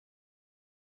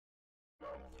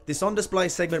This on-display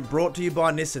segment brought to you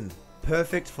by Nissan.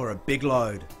 Perfect for a big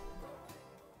load.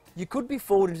 You could be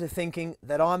fooled into thinking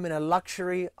that I'm in a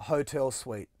luxury hotel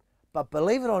suite, but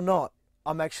believe it or not,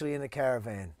 I'm actually in a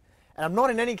caravan. And I'm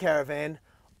not in any caravan,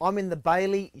 I'm in the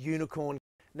Bailey Unicorn.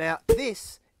 Now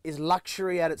this is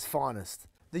luxury at its finest.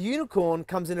 The Unicorn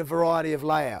comes in a variety of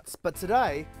layouts, but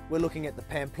today we're looking at the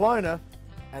Pamplona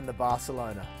and the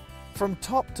Barcelona. From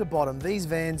top to bottom, these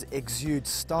vans exude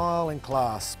style and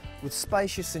class, with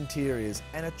spacious interiors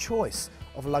and a choice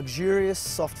of luxurious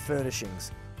soft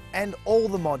furnishings, and all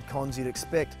the mod cons you'd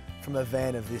expect from a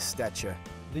van of this stature.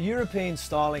 The European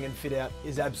styling and fit out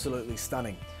is absolutely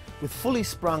stunning, with fully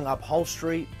sprung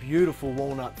upholstery, beautiful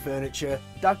walnut furniture,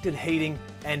 ducted heating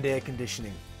and air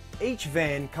conditioning. Each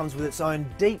van comes with its own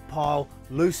deep pile,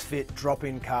 loose fit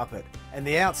drop-in carpet, and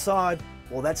the outside,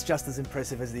 well, that's just as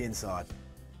impressive as the inside.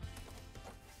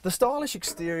 The stylish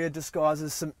exterior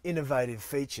disguises some innovative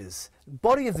features. The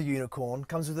body of the Unicorn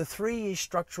comes with a 3-year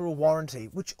structural warranty,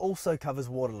 which also covers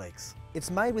water leaks.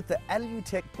 It's made with the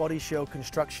Alutech body shell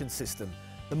construction system,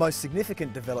 the most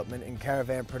significant development in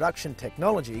caravan production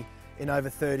technology in over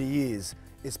 30 years.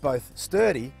 It's both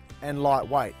sturdy and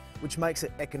lightweight, which makes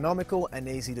it economical and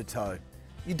easy to tow.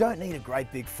 You don't need a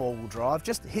great big 4-wheel drive,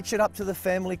 just hitch it up to the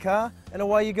family car and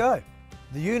away you go.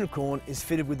 The Unicorn is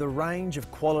fitted with a range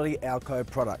of quality Alco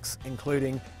products,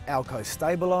 including Alco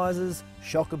stabilisers,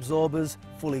 shock absorbers,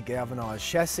 fully galvanised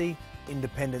chassis,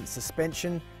 independent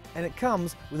suspension, and it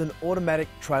comes with an automatic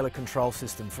trailer control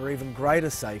system for even greater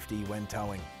safety when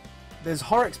towing. There's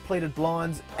Horex pleated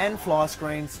blinds and fly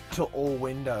screens to all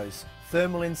windows,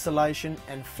 thermal insulation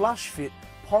and flush fit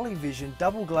Polyvision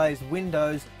double glazed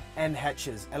windows and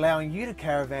hatches, allowing you to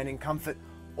caravan in comfort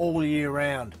all year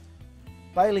round.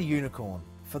 Bailey Unicorn,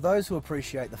 for those who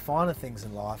appreciate the finer things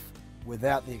in life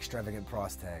without the extravagant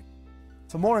price tag.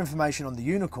 For more information on the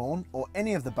Unicorn or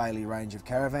any of the Bailey range of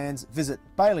caravans, visit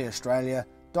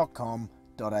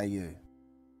baileyaustralia.com.au.